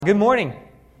Good morning.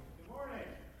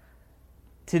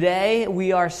 Today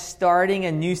we are starting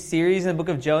a new series in the book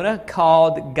of Jonah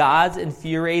called God's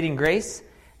Infuriating Grace.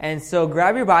 And so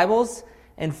grab your Bibles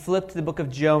and flip to the book of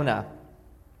Jonah.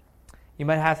 You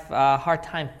might have a hard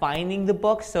time finding the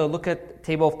book, so look at the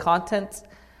table of contents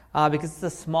because it's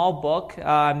a small book,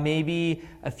 maybe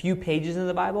a few pages in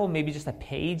the Bible, maybe just a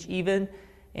page even.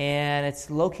 And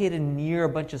it's located near a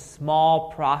bunch of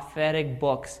small prophetic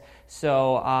books.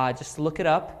 So just look it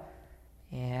up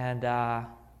and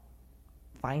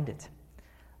find it.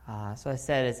 So I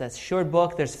said it's a short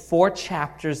book. There's 4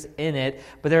 chapters in it,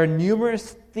 but there are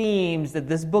numerous themes that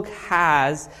this book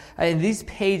has in these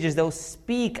pages that will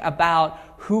speak about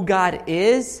who God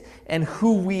is and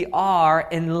who we are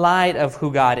in light of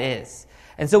who God is.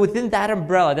 And so within that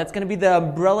umbrella, that's going to be the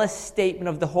umbrella statement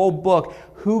of the whole book,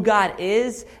 who God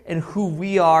is and who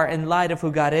we are in light of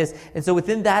who God is. And so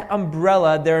within that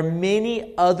umbrella, there are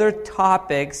many other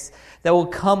topics that will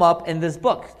come up in this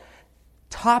book.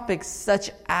 Topics such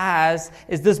as,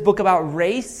 is this book about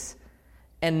race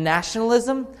and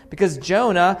nationalism? Because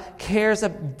Jonah cares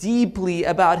deeply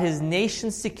about his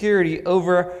nation's security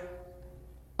over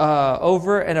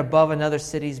and above another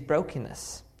city's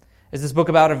brokenness. Is this book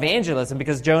about evangelism?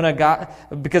 Because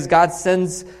God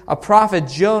sends a prophet,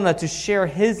 Jonah, to share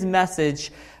his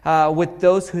message with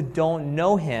those who don't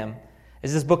know him.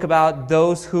 Is this book about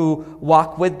those who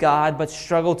walk with God but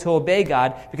struggle to obey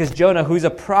God? Because Jonah, who's a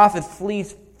prophet,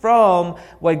 flees from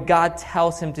what God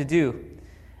tells him to do.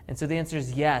 And so the answer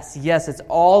is yes. Yes, it's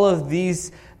all of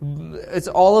these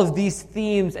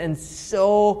themes and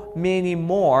so many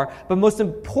more. But most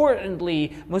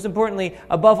importantly,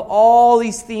 above all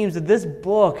these themes of this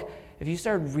book, if you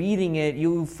start reading it,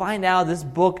 you find out this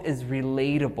book is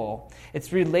relatable. It's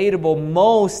relatable.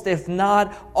 Most, if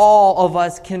not all of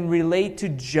us can relate to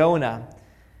Jonah.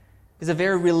 He's a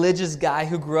very religious guy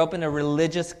who grew up in a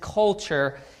religious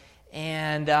culture,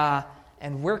 and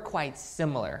we're quite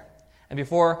similar. And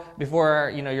before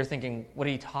you're thinking, what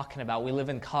are you talking about? We live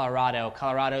in Colorado.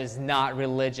 Colorado is not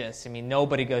religious. I mean,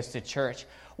 nobody goes to church.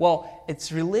 Well, it's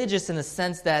religious in the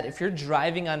sense that if you're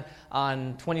driving on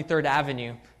 23rd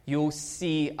Avenue, you'll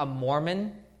see a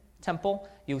Mormon temple,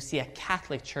 you'll see a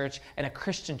Catholic church, and a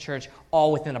Christian church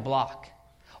all within a block.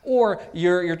 Or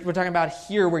we're talking about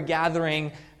here, we're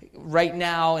gathering right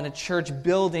now in a church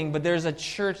building, but there's a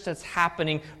church that's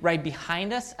happening right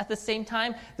behind us at the same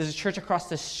time. There's a church across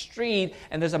the street,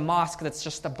 and there's a mosque that's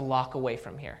just a block away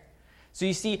from here. So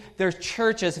you see, there's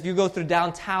churches, if you go through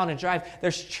downtown and drive,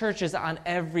 there's churches on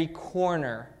every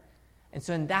corner. And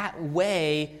so in that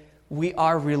way, we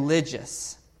are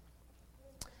religious.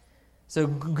 So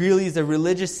Greeley is a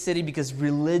religious city because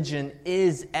religion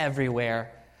is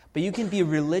everywhere. But you can be a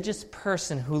religious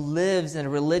person who lives in a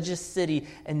religious city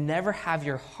and never have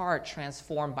your heart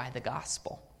transformed by the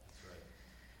gospel.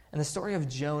 And the story of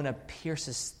Jonah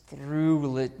pierces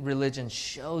through religion,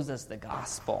 shows us the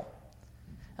gospel.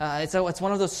 It's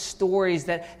one of those stories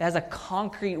that has a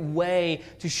concrete way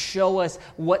to show us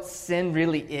what sin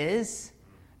really is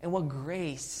and what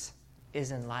grace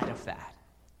is in light of that.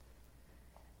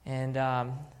 And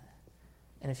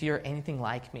if you're anything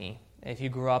like me, if you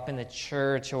grew up in the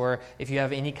church or if you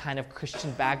have any kind of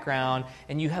Christian background,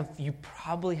 and you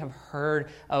probably have heard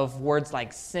of words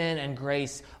like sin and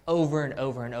grace over and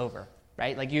over and over,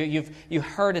 right? Like you've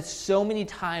heard it so many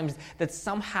times that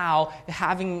somehow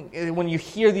when you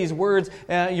hear these words,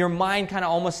 your mind kind of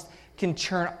almost can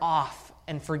turn off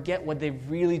and forget what they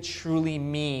really truly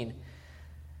mean.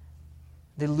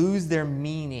 They lose their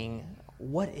meaning.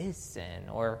 What is sin,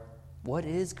 or what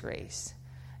is grace?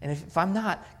 And if I'm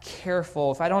not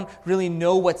careful, if I don't really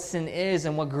know what sin is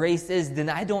and what grace is, then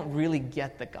I don't really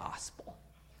get the gospel.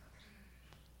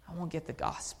 I won't get the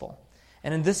gospel.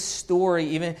 And in this story,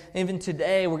 even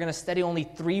today, we're going to study only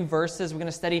 3 verses. We're going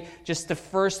to study just the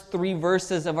first 3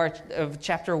 verses of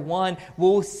chapter 1.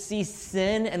 We'll see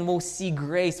sin and we'll see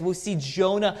grace. We'll see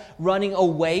Jonah running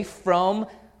away from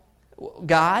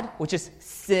God, which is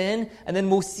sin, and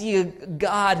then we'll see a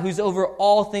God who's over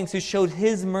all things, who showed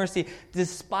his mercy,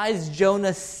 despised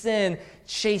Jonah's sin,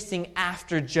 chasing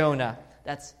after Jonah.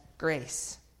 That's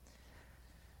grace.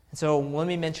 And so let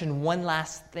me mention one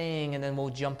last thing, and then we'll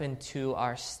jump into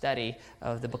our study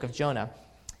of the book of Jonah.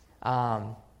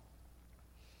 One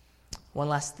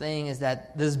last thing is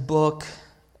that this book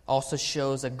also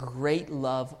shows a great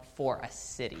love for a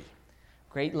city.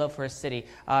 Great love for a city.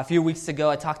 A few weeks ago,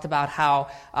 I talked about how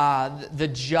the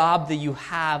job that you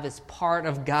have is part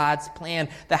of God's plan.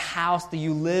 The house that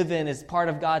you live in is part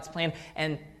of God's plan.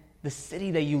 And the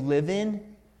city that you live in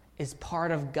is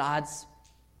part of God's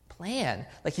plan.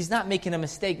 Like, he's not making a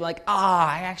mistake, like,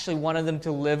 I actually wanted them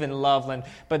to live in Loveland,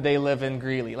 but they live in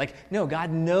Greeley. Like, no, God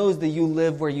knows that you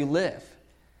live where you live.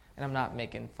 And I'm not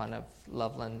making fun of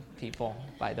Loveland people,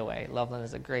 by the way. Loveland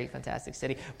is a great, fantastic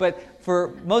city. But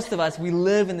for most of us, we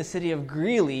live in the city of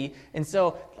Greeley, and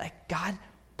so, like, God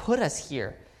put us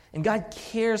here. And God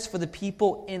cares for the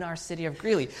people in our city of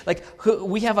Greeley. Like,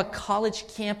 we have a college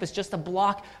campus just a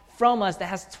block from us that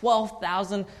has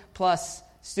 12,000 plus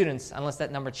students, unless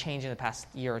that number changed in the past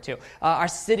year or two. Our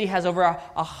city has over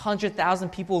 100,000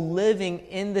 people living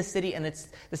in the city, and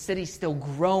the city's still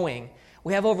growing.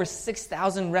 We have over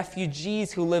 6,000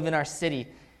 refugees who live in our city.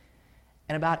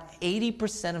 And about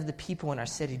 80% of the people in our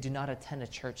city do not attend a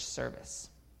church service.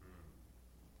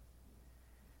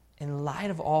 In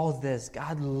light of all this,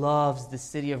 God loves the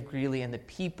city of Greeley and the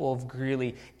people of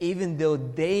Greeley, even though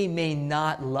they may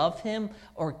not love him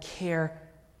or care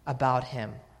about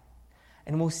him.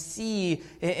 And we'll see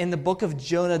in the book of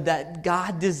Jonah that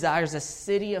God desires a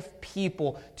city of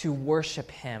people to worship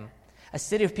him. A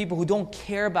city of people who don't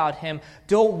care about him,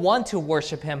 don't want to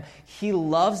worship him. He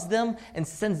loves them and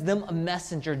sends them a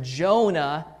messenger,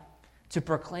 Jonah, to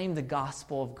proclaim the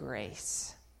gospel of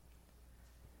grace.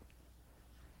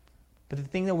 But the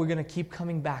thing that we're going to keep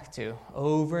coming back to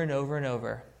over and over and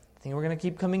over, the thing we're going to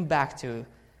keep coming back to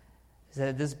is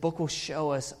that this book will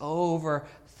show us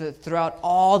throughout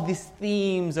all these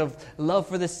themes of love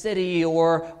for the city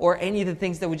or any of the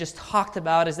things that we just talked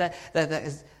about is that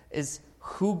is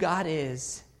who God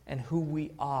is and who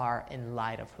we are in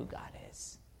light of who God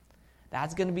is.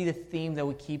 That's going to be the theme that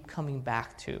we keep coming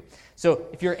back to. So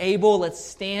if you're able, let's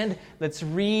stand. Let's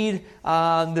read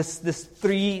this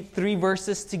three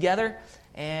verses together.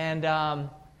 And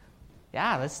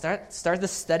let's start the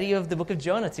study of the book of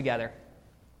Jonah together.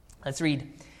 Let's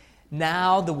read.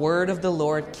 Now the word of the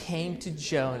Lord came to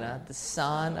Jonah, the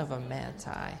son of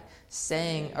Amittai,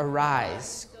 saying,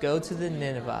 Arise, go to the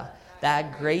Nineveh,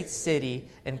 that great city,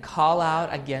 and call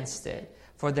out against it,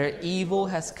 for their evil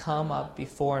has come up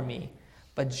before me.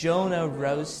 But Jonah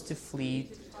rose to flee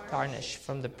to Tarshish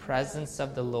from the presence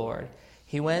of the Lord.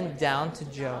 He went down to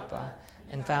Joppa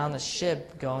and found a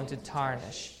ship going to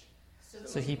Tarshish.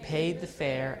 So he paid the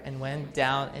fare and went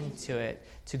down into it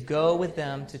to go with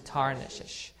them to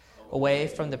Tarshish, away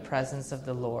from the presence of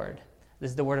the Lord.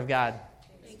 This is the word of God.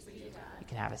 You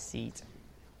can have a seat.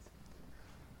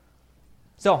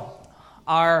 So,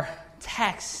 our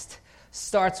text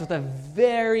starts with a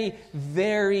very,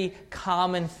 very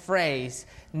common phrase.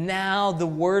 Now the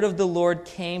word of the Lord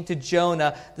came to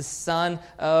Jonah, the son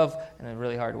of, and a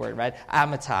really hard word, right?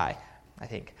 Amittai, I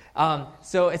think.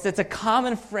 So it's a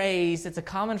common phrase. It's a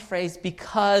common phrase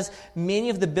because many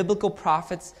of the biblical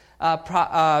prophets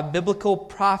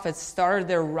started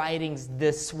their writings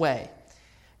this way.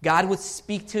 God would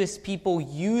speak to his people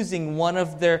using one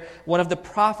of the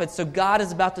prophets. So God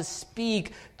is about to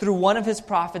speak through one of his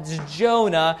prophets,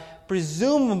 Jonah,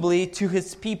 presumably to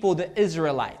his people, the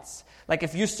Israelites. Like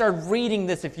if you start reading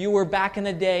this, if you were back in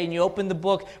the day and you open the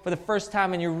book for the first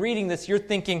time and you're reading this, you're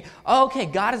thinking, oh, okay,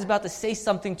 God is about to say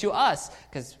something to us.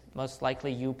 Because most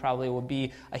likely you probably will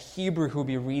be a Hebrew who will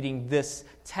be reading this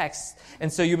text.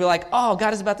 And so you'll be like, oh,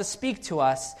 God is about to speak to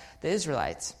us, the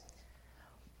Israelites.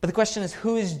 But the question is,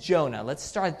 who is Jonah? Let's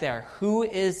start there. Who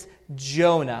is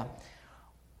Jonah?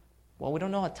 Well, we don't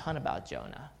know a ton about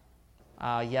Jonah.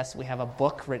 Yes, we have a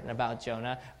book written about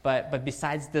Jonah, but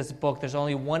besides this book, there's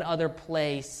only one other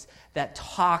place that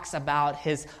talks about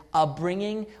his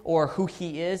upbringing or who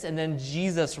he is, and then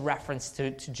Jesus' reference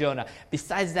to Jonah.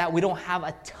 Besides that, we don't have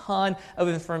a ton of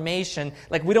information.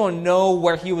 Like, we don't know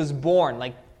where he was born.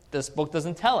 Like, this book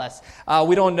doesn't tell us.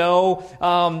 We don't know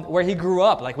where he grew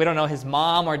up. Like, we don't know his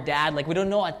mom or dad. Like, we don't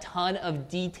know a ton of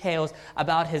details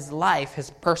about his life, his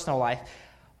personal life.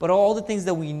 But all the things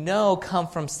that we know come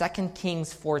from 2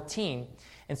 Kings 14.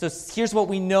 And so here's what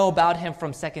we know about him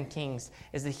from 2 Kings,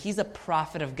 is that he's a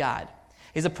prophet of God.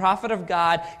 He's a prophet of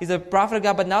God. He's a prophet of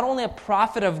God, but not only a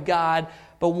prophet of God,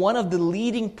 but one of the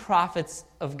leading prophets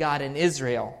of God in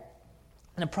Israel.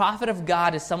 And a prophet of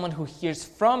God is someone who hears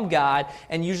from God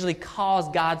and usually calls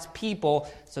God's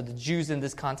people, so the Jews in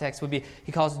this context would be,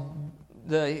 he calls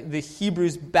the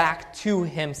Hebrews back to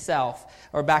himself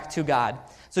or back to God.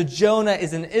 So Jonah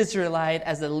is an Israelite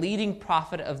as a leading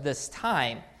prophet of this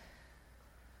time.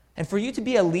 And for you to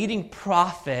be a leading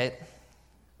prophet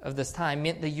of this time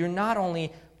meant that you're not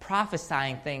only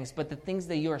prophesying things, but the things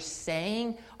that you're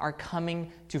saying are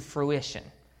coming to fruition.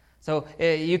 So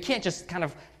you can't just kind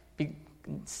of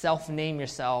self-name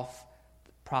yourself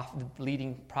the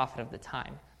leading prophet of the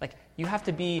time. Like, you have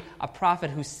to be a prophet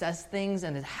who says things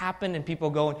and it happened and people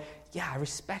go, yeah, I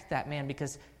respect that, man,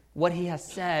 because What he has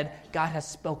said, God has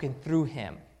spoken through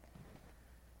him.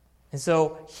 And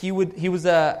so he was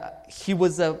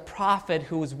a prophet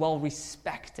who was well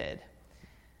respected.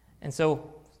 And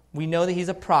so we know that he's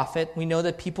a prophet. We know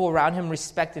that people around him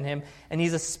respected him. And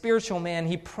he's a spiritual man.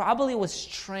 He probably was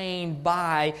trained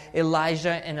by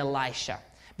Elijah and Elisha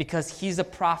because he's a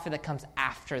prophet that comes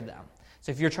after them.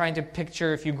 So if you're trying to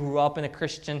picture, if you grew up in a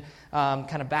Christian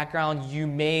kind of background, you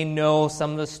may know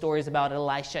some of the stories about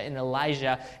Elisha and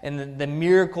Elijah and the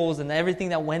miracles and everything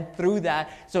that went through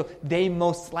that. So they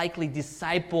most likely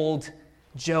discipled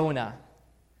Jonah.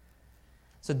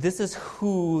 So this is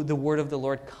who the word of the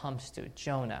Lord comes to,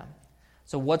 Jonah.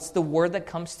 So what's the word that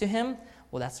comes to him?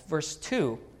 Well, that's verse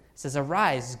 2. It says,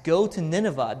 "Arise, go to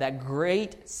Nineveh, that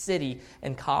great city,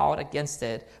 and call out against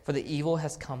it, for the evil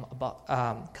has come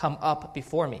up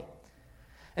before me."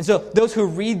 And so those who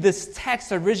read this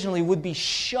text originally would be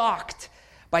shocked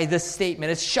by this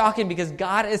statement. It's shocking because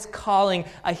God is calling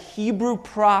a Hebrew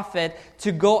prophet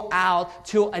to go out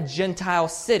to a Gentile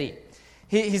city.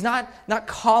 He's not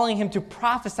calling him to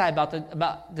prophesy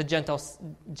about the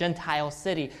Gentile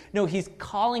city. No, he's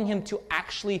calling him to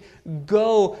actually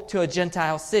go to a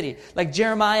Gentile city. Like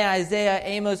Jeremiah, Isaiah,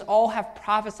 Amos all have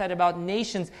prophesied about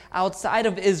nations outside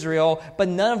of Israel, but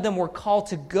none of them were called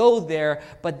to go there.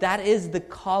 But that is the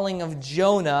calling of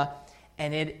Jonah,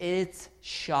 and it is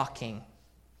shocking.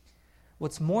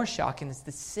 What's more shocking is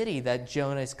the city that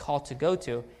Jonah is called to go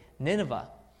to, Nineveh.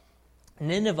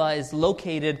 Nineveh is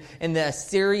located in the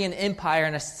Assyrian Empire,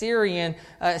 and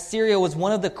Assyria was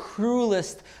one of the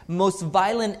cruelest, most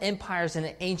violent empires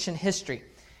in ancient history.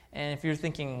 And if you're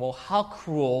thinking, well, how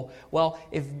cruel? Well,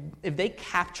 if they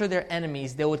capture their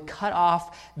enemies, they would cut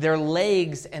off their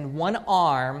legs and one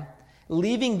arm,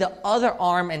 leaving the other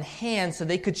arm and hand so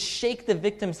they could shake the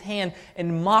victim's hand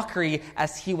in mockery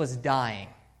as he was dying.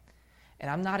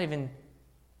 And I'm not even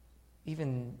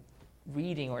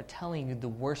reading or telling you the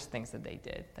worst things that they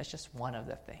did. That's just one of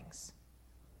the things.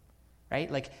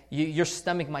 Right? Like your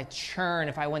stomach might churn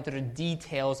if I went through the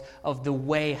details of the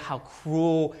way how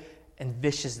cruel and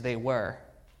vicious they were.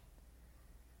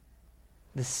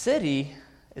 The city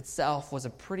itself was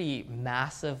a pretty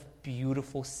massive,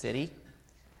 beautiful city.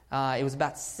 It was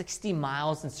about 60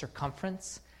 miles in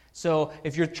circumference. So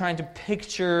if you're trying to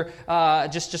picture,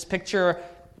 just picture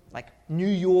like New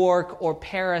York or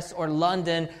Paris or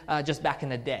London just back in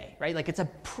the day, right? Like it's a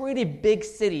pretty big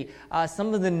city.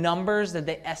 Some of the numbers that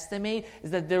they estimate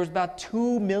is that there was about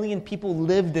 2 million people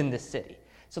lived in this city.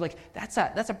 So like that's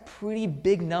a pretty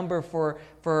big number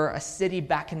for a city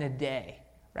back in the day,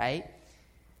 right?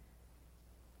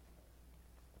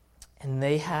 And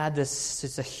they had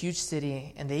it's a huge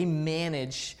city, and they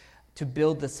managed to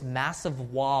build this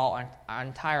massive wall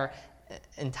on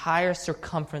entire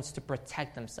circumference to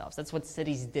protect themselves. That's what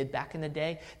cities did back in the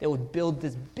day. They would build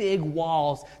these big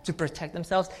walls to protect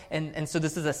themselves. And so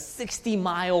this is a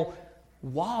 60-mile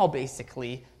wall,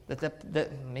 basically,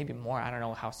 that maybe more. I don't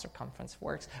know how circumference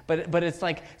works. But it's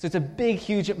like, so it's a big,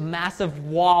 huge, massive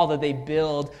wall that they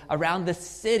build around the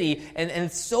city. And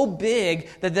it's so big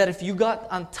that if you got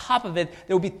on top of it,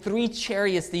 there would be 3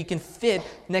 chariots that you can fit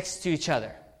next to each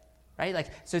other. Right? Like,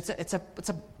 so it's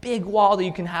a big wall that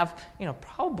you can have,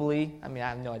 probably, I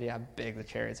have no idea how big the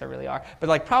chariots really are, but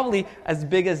like probably as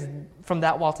big as from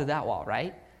that wall to that wall,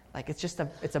 right? Like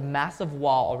it's a massive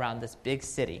wall around this big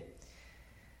city.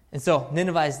 And so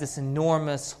Nineveh is this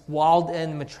enormous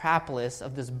walled-in metropolis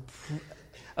of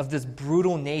this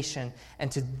brutal nation,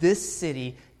 and to this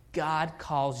city, God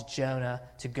calls Jonah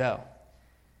to go.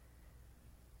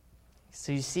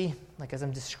 So you see, like as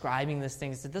I'm describing these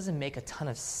things, it doesn't make a ton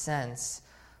of sense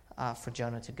for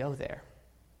Jonah to go there.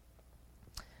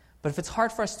 But if it's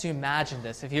hard for us to imagine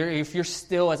this, if you're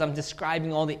still, as I'm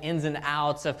describing all the ins and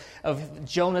outs of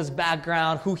Jonah's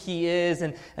background, who he is,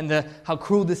 and how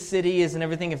cruel the city is and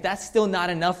everything, if that's still not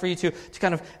enough for you to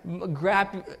kind of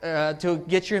to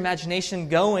get your imagination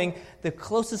going, the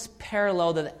closest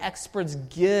parallel that the experts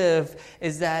give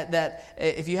is that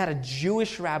if you had a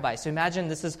Jewish rabbi, so imagine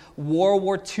this is World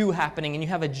War II happening, and you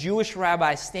have a Jewish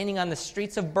rabbi standing on the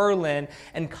streets of Berlin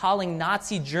and calling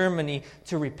Nazi Germany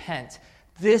to repent.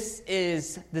 This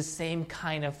is the same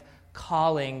kind of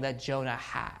calling that Jonah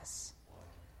has.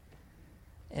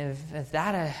 And if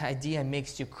that idea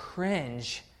makes you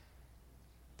cringe,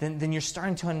 then you're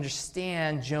starting to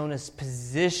understand Jonah's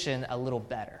position a little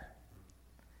better.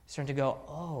 You're starting to go,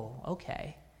 oh,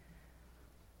 okay.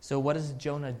 So what does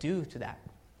Jonah do to that?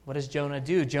 What does Jonah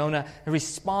do? Jonah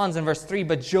responds in verse 3,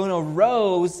 but Jonah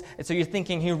rose, and so you're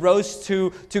thinking he rose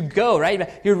to go, right?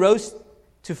 He rose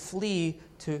to flee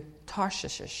to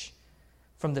Tarshish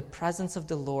from the presence of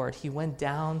the Lord, he went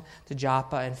down to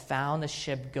Joppa and found a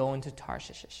ship going to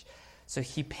Tarshish. So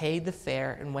he paid the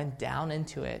fare and went down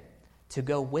into it to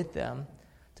go with them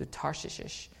to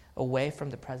Tarshish, away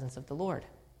from the presence of the Lord.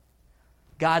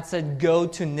 God said, go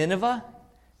to Nineveh.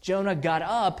 Jonah got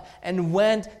up and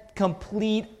went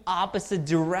complete opposite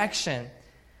direction.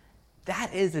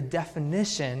 That is the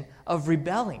definition of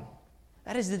rebelling.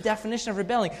 That is the definition of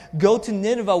rebelling. Go to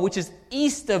Nineveh, which is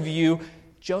east of you.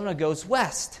 Jonah goes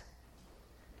west.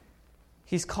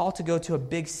 He's called to go to a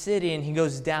big city, and he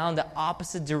goes down the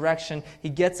opposite direction. He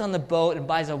gets on the boat and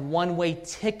buys a one-way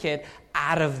ticket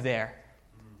out of there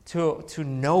to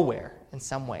nowhere in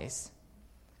some ways.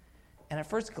 And at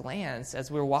first glance,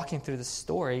 as we're walking through the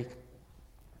story,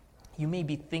 you may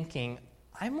be thinking,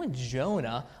 I'm with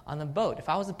Jonah on the boat. If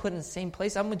I was put in the same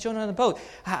place, I'm with Jonah on the boat.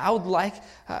 I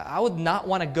would not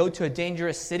want to go to a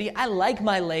dangerous city. I like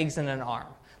my legs and an arm.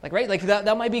 Right?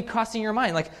 That might be crossing your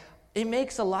mind. It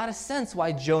makes a lot of sense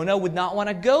why Jonah would not want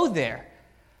to go there.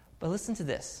 But listen to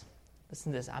this.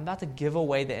 Listen to this. I'm about to give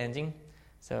away the ending.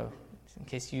 So in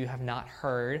case you have not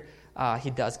heard,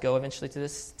 he does go eventually to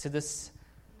this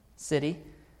city.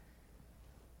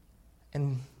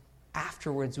 And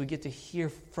afterwards, we get to hear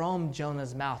from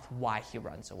Jonah's mouth why he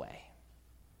runs away.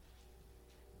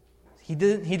 He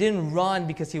didn't run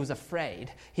because he was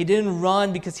afraid. He didn't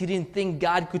run because he didn't think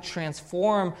God could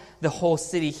transform the whole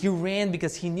city. He ran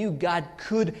because he knew God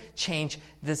could change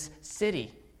this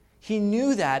city. He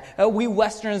knew that. We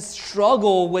Westerns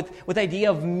struggle with the idea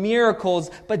of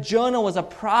miracles, but Jonah was a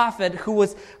prophet who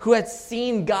had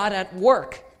seen God at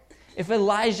work. If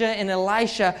Elijah and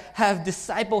Elisha have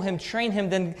discipled him, trained him,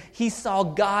 then he saw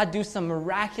God do some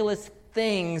miraculous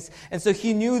things. And so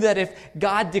he knew that if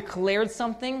God declared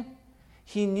something,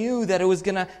 he knew that it was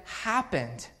going to happen.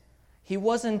 He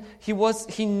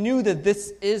knew that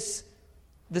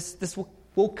this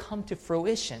will come to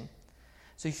fruition.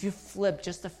 So if you flip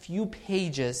just a few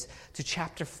pages to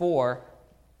chapter 4,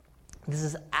 this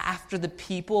is after the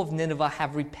people of Nineveh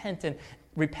have repented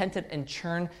and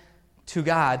turned to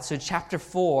God. So chapter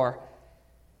 4,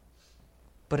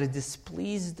 but it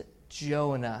displeased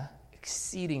Jonah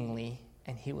exceedingly,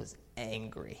 and he was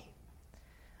angry.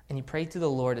 And he prayed to the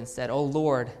Lord and said, "O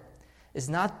Lord, is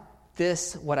not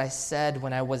this what I said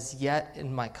when I was yet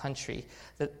in my country,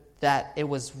 that it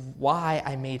was why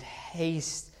I made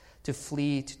haste to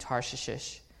flee to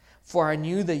Tarshish? For I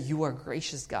knew that you are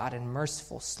gracious God and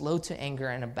merciful, slow to anger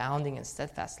and abounding in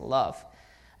steadfast love,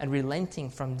 and relenting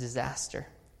from disaster.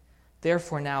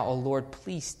 Therefore now, O Lord,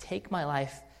 please take my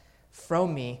life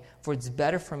from me, for it's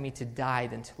better for me to die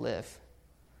than to live."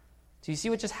 Do you see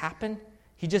what just happened?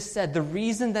 He just said, the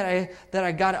reason that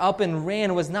I got up and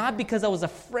ran was not because I was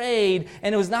afraid,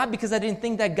 and it was not because I didn't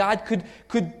think that God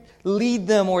could lead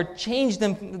them or change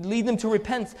them, lead them to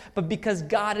repentance, but because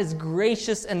God is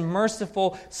gracious and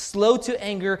merciful, slow to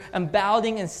anger,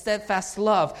 abounding in steadfast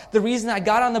love. The reason I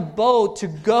got on the boat to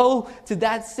go to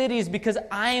that city is because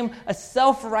I am a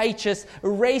self-righteous,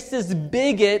 racist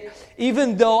bigot,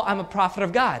 even though I'm a prophet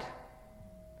of God.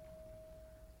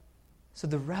 So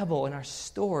the rebel in our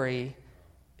story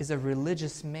is a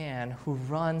religious man who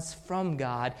runs from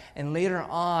God, and later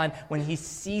on, when he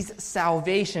sees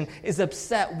salvation, is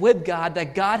upset with God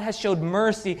that God has showed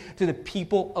mercy to the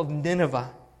people of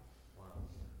Nineveh. Wow.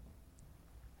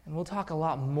 And we'll talk a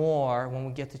lot more when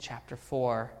we get to chapter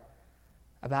 4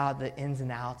 about the ins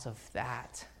and outs of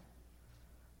that.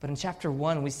 But in chapter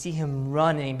 1, we see him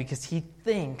running because he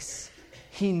thinks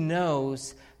he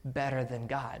knows better than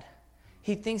God.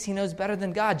 He thinks he knows better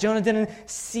than God. Jonah didn't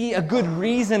see a good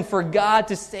reason for God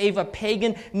to save a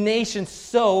pagan nation.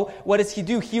 So what does he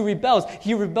do? He rebels.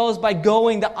 He rebels by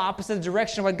going the opposite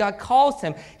direction of what God calls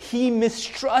him. He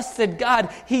mistrusted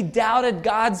God. He doubted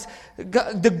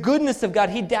the goodness of God.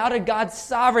 He doubted God's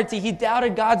sovereignty. He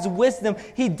doubted God's wisdom.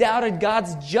 He doubted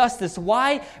God's justice.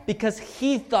 Why? Because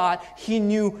he thought he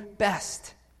knew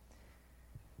best.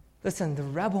 Listen, the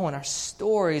rebel in our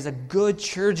story is a good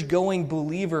church-going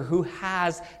believer who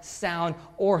has sound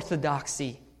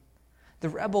orthodoxy. The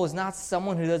rebel is not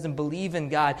someone who doesn't believe in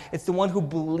God. It's the one who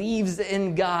believes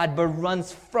in God but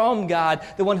runs from God,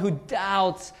 the one who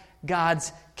doubts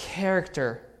God's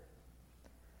character.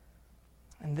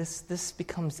 And this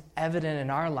becomes evident in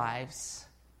our lives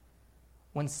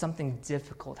when something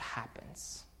difficult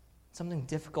happens. Something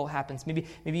difficult happens. Maybe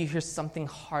you hear something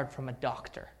hard from a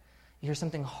doctor. You hear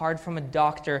something hard from a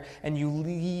doctor and you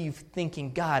leave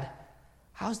thinking, God,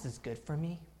 how's this good for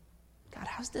me? God,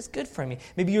 how's this good for me?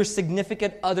 Maybe your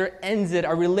significant other ends it,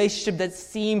 a relationship that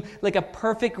seemed like a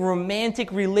perfect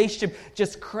romantic relationship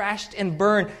just crashed and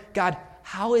burned. God,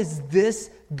 how is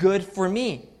this good for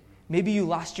me? Maybe you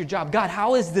lost your job. God,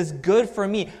 how is this good for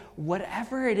me?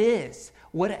 Whatever it is,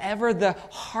 whatever the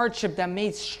hardship that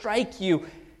may strike you,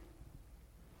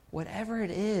 whatever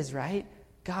it is, right?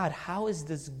 God, how is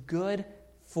this good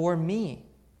for me?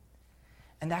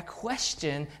 And that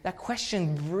question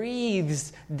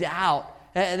breathes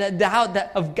doubt, that doubt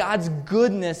of God's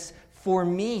goodness for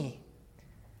me.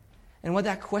 And what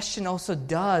that question also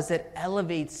does, it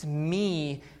elevates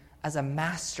me as a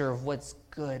master of what's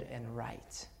good and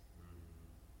right.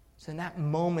 So in that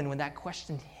moment when that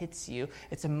question hits you,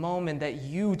 it's a moment that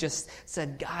you just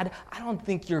said, God, I don't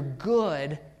think you're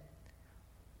good,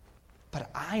 but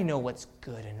I know what's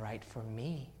good and right for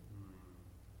me.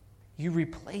 You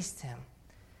replaced him.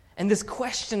 And this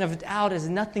question of doubt is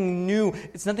nothing new.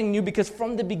 It's nothing new because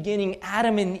from the beginning,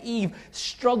 Adam and Eve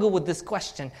struggle with this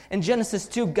question. In Genesis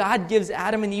 2, God gives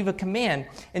Adam and Eve a command.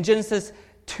 In Genesis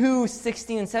 2,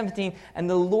 16 and 17, and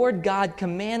the Lord God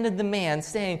commanded the man,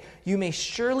 saying, you may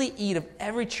surely eat of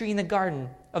every tree in the garden,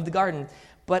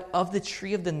 but of the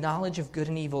tree of the knowledge of good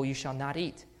and evil you shall not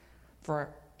eat. For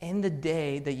in the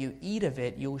day that you eat of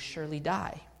it, you will surely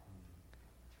die.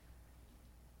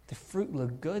 The fruit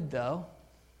looked good, though.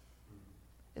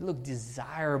 It looked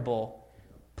desirable,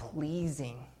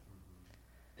 pleasing.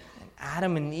 And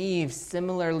Adam and Eve,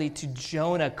 similarly to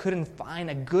Jonah, couldn't find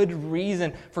a good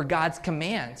reason for God's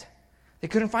command. They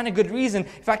couldn't find a good reason.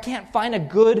 If I can't find a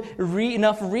good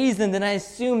enough reason, then I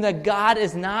assume that God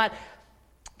is not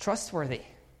trustworthy.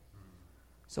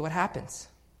 So what happens?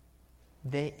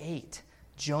 They ate.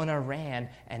 Jonah ran,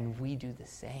 and we do the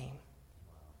same.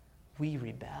 We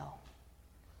rebel.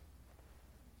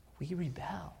 We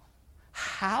rebel.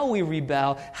 How we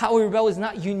rebel is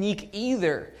not unique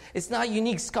either. It's not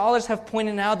unique. Scholars have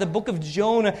pointed out the book of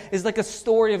Jonah is like a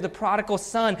story of the prodigal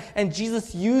son, and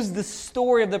Jesus used the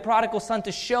story of the prodigal son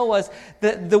to show us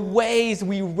the ways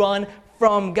we run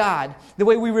from God, the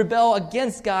way we rebel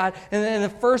against God. And then in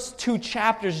the first 2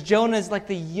 chapters, Jonah is like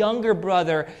the younger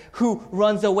brother who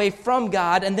runs away from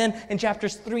God. And then in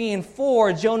chapters 3 and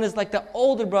 4, Jonah is like the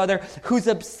older brother who's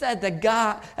upset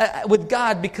with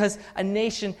God because a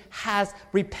nation has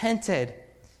repented.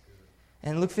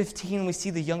 And in Luke 15, we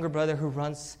see the younger brother who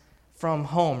runs from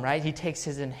home, right? He takes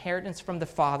his inheritance from the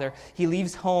father. He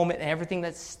leaves home and everything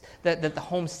that the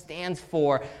home stands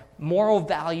for, moral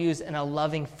values and a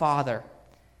loving father.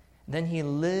 Then he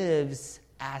lives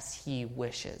as he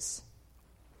wishes.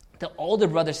 The older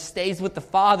brother stays with the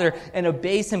father and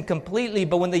obeys him completely,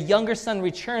 but when the younger son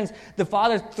returns, the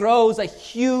father throws a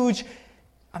huge,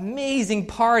 amazing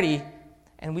party,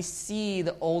 and we see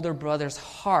the older brother's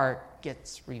heart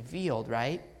gets revealed,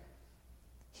 right?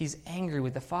 He's angry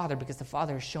with the father because the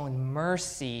father is showing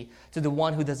mercy to the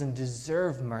one who doesn't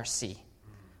deserve mercy,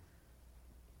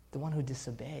 the one who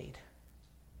disobeyed.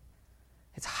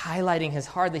 It's highlighting his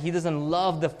heart that he doesn't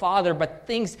love the father, but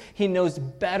thinks he knows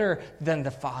better than the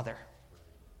father.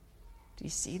 Do you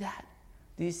see that?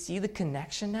 Do you see the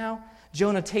connection now?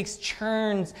 Jonah takes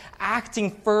turns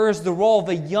acting first the role of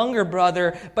a younger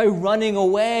brother by running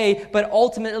away, but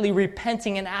ultimately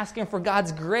repenting and asking for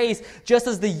God's grace, just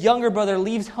as the younger brother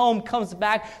leaves home, comes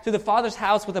back to the father's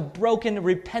house with a broken,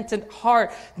 repentant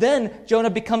heart. Then Jonah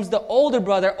becomes the older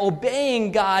brother,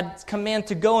 obeying God's command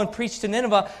to go and preach to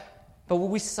Nineveh. But what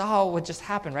we saw, what just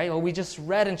happened, right? What we just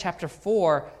read in chapter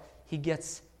 4, he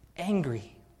gets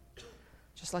angry.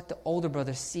 Just like the older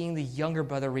brother, seeing the younger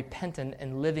brother repentant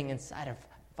and living inside of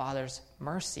father's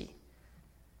mercy.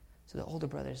 So the older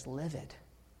brother is livid.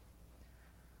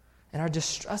 And our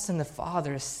distrust in the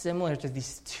father is similar to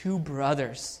these 2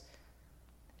 brothers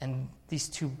and these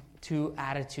two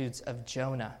attitudes of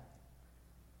Jonah.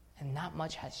 And not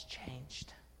much has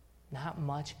changed. Not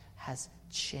much has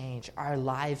changed. Our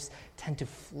lives tend to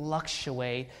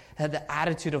fluctuate. The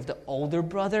attitude of the older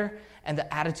brother and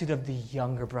the attitude of the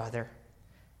younger brother.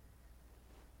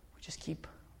 We just keep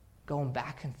going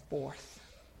back and forth.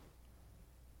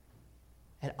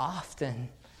 And often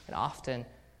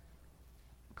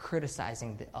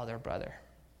criticizing the other brother.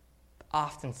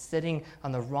 Often sitting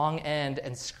on the wrong end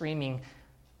and screaming,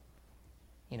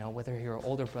 whether you're an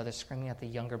older brother screaming at the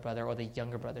younger brother or the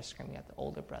younger brother screaming at the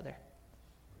older brother.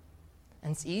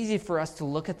 And it's easy for us to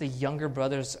look at the younger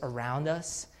brothers around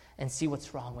us and see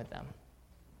what's wrong with them.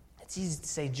 It's easy to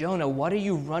say, Jonah, what are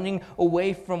you running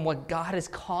away from what God is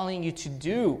calling you to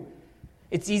do?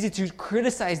 It's easy to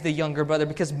criticize the younger brother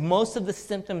because most of the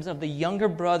symptoms of the younger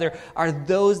brother are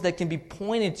those that can be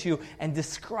pointed to and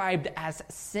described as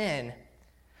sin.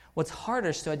 What's harder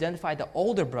is to identify the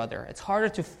older brother. It's harder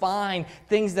to find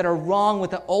things that are wrong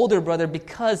with the older brother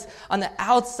because on the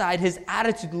outside, his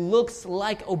attitude looks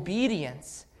like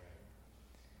obedience.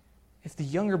 If the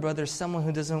younger brother is someone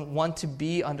who doesn't want to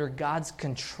be under God's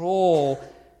control,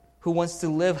 who wants to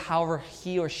live however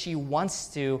he or she wants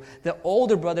to, the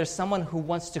older brother is someone who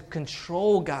wants to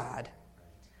control God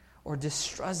or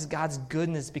distrusts God's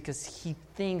goodness because he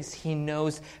thinks he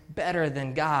knows better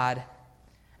than God.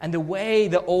 And the way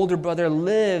the older brother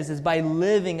lives is by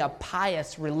living a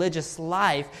pious religious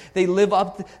life. They live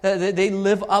up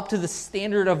to the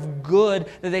standard of good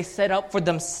that they set up for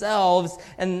themselves,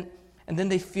 and then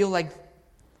they feel like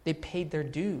they paid their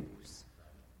dues.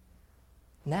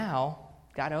 Now,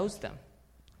 God owes them.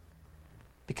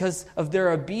 Because of their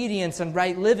obedience and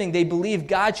right living, they believe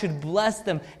God should bless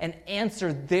them and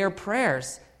answer their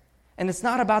prayers. And it's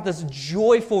not about this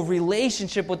joyful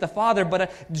relationship with the Father, but a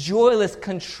joyless,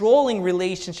 controlling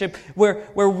relationship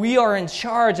where we are in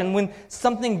charge. And when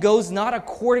something goes not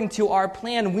according to our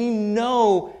plan, we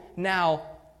know now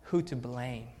who to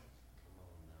blame.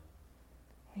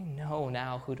 We know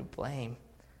now who to blame.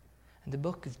 And the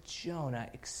book of Jonah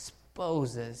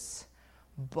exposes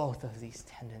both of these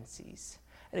tendencies.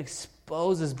 It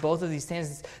exposes both of these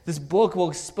tendencies. This book will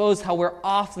expose how we're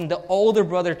often the older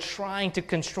brother trying to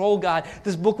control God.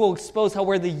 This book will expose how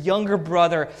we're the younger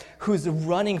brother who's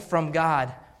running from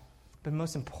God. But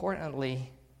most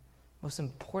importantly,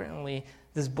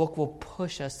 this book will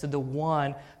push us to the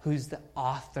one who's the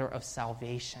author of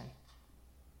salvation.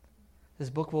 This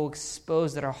book will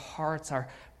expose that our hearts are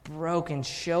broken,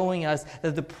 showing us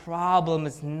that the problem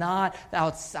is not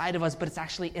outside of us, but it's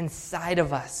actually inside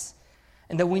of us.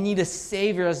 And that we need a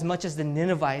Savior as much as the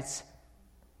Ninevites,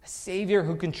 a Savior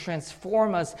who can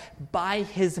transform us by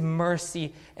His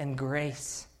mercy and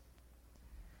grace.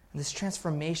 And this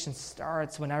transformation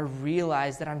starts when I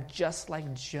realize that I'm just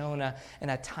like Jonah,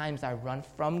 and at times I run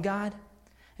from God,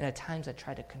 and at times I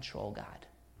try to control God.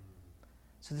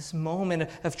 So this moment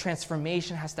of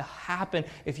transformation has to happen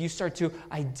if you start to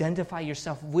identify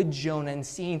yourself with Jonah and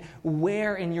seeing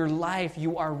where in your life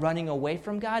you are running away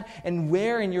from God and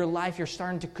where in your life you're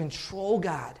starting to control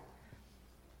God.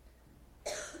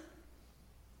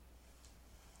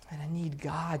 And I need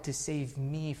God to save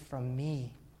me from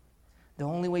me. The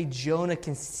only way Jonah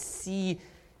can see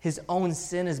his own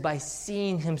sin is by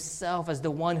seeing himself as the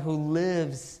one who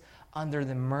lives under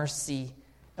the mercy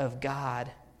of God.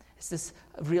 It's this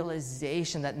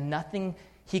realization that nothing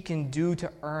he can do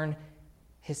to earn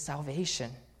his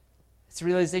salvation. It's a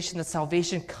realization that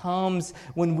salvation comes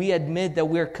when we admit that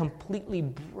we're completely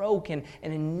broken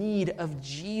and in need of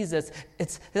Jesus.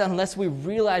 It's unless we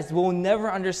realize, we'll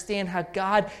never understand how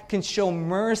God can show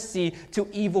mercy to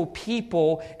evil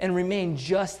people and remain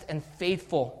just and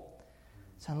faithful.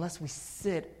 So unless we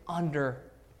sit under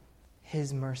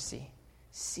His mercy,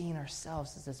 seeing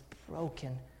ourselves as this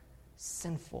broken,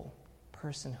 sinful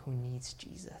person who needs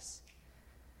Jesus.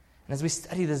 And as we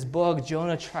study this book,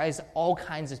 Jonah tries all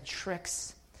kinds of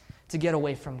tricks to get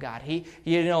away from God.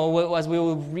 As we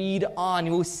will read on,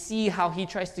 you will see how he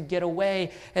tries to get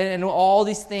away and all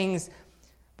these things.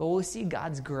 But we'll see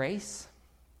God's grace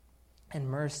and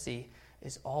mercy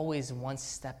is always one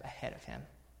step ahead of him.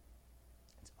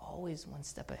 It's always one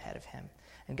step ahead of him.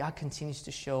 And God continues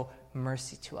to show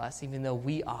mercy to us, even though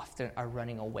we often are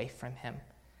running away from him.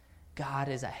 God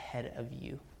is ahead of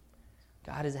you.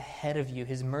 God is ahead of you.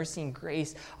 His mercy and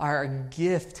grace are a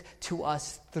gift to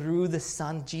us through the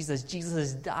Son, Jesus. Jesus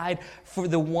has died for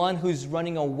the one who's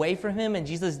running away from him, and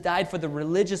Jesus died for the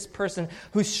religious person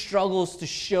who struggles to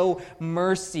show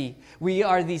mercy. We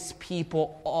are these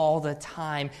people all the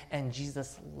time, and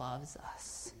Jesus loves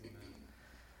us.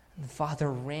 And the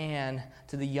Father ran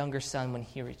to the younger son when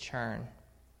he returned.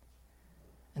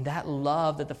 And that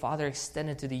love that the Father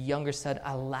extended to the younger son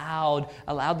allowed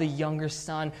the younger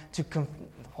son to,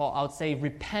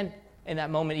 repent in that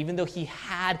moment. Even though he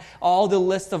had all the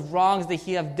list of wrongs that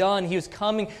he had done, he was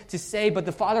coming to say, but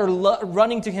the Father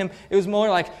running to him, it was more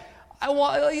like,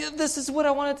 this is what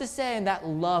I wanted to say. And that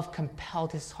love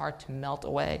compelled his heart to melt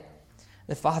away.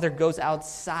 The Father goes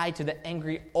outside to the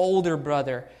angry older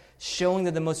brother, showing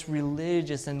that the most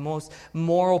religious and most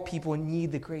moral people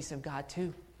need the grace of God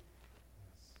too.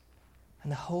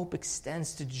 And the hope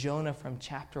extends to Jonah from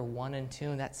chapter 1 and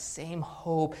 2. And that same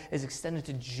hope is extended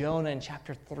to Jonah in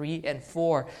chapter 3 and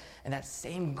 4. And that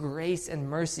same grace and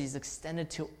mercy is extended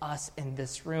to us in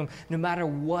this room. No matter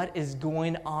what is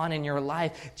going on in your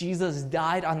life, Jesus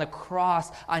died on the cross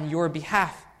on your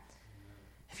behalf.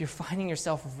 If you're finding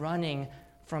yourself running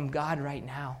from God right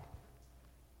now,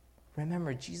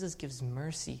 remember, Jesus gives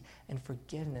mercy and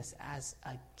forgiveness as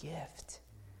a gift.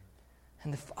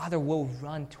 And the Father will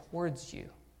run towards you.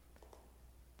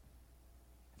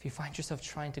 If you find yourself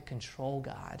trying to control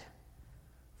God,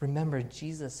 remember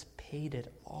Jesus paid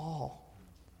it all.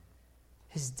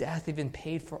 His death even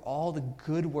paid for all the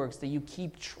good works that you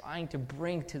keep trying to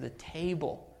bring to the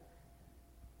table.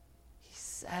 He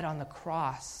said on the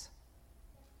cross,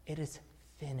 it is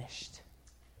finished.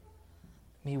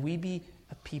 May we be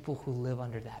a people who live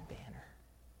under that banner.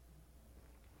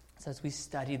 So as we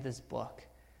study this book,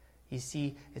 you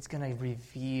see, it's going to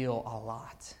reveal a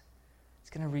lot. It's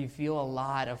going to reveal a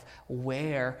lot of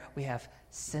where we have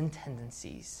sin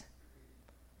tendencies.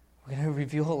 We're going to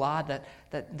reveal a lot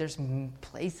that there's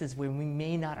places where we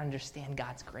may not understand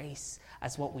God's grace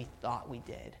as what we thought we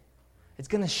did. It's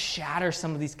going to shatter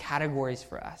some of these categories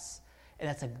for us. And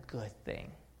that's a good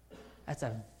thing. That's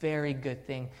a very good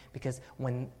thing, because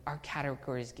when our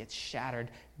categories get shattered,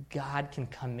 God can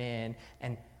come in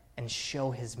and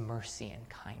show his mercy and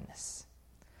kindness.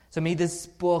 So may this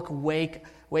book wake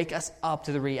us up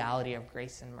to the reality of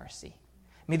grace and mercy.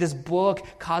 May this book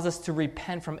cause us to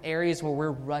repent from areas where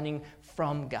we're running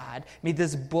from God. May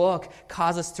this book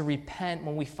cause us to repent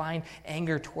when we find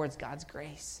anger towards God's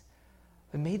grace.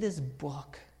 But may this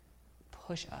book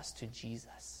push us to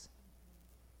Jesus,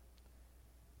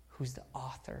 who's the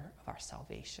author of our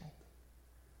salvation,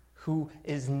 who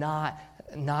is not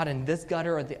in this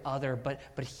gutter or the other, but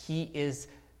he is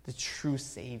the true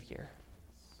Savior.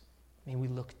 May we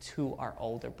look to our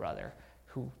older brother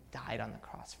who died on the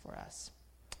cross for us.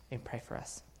 May we pray for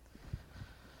us.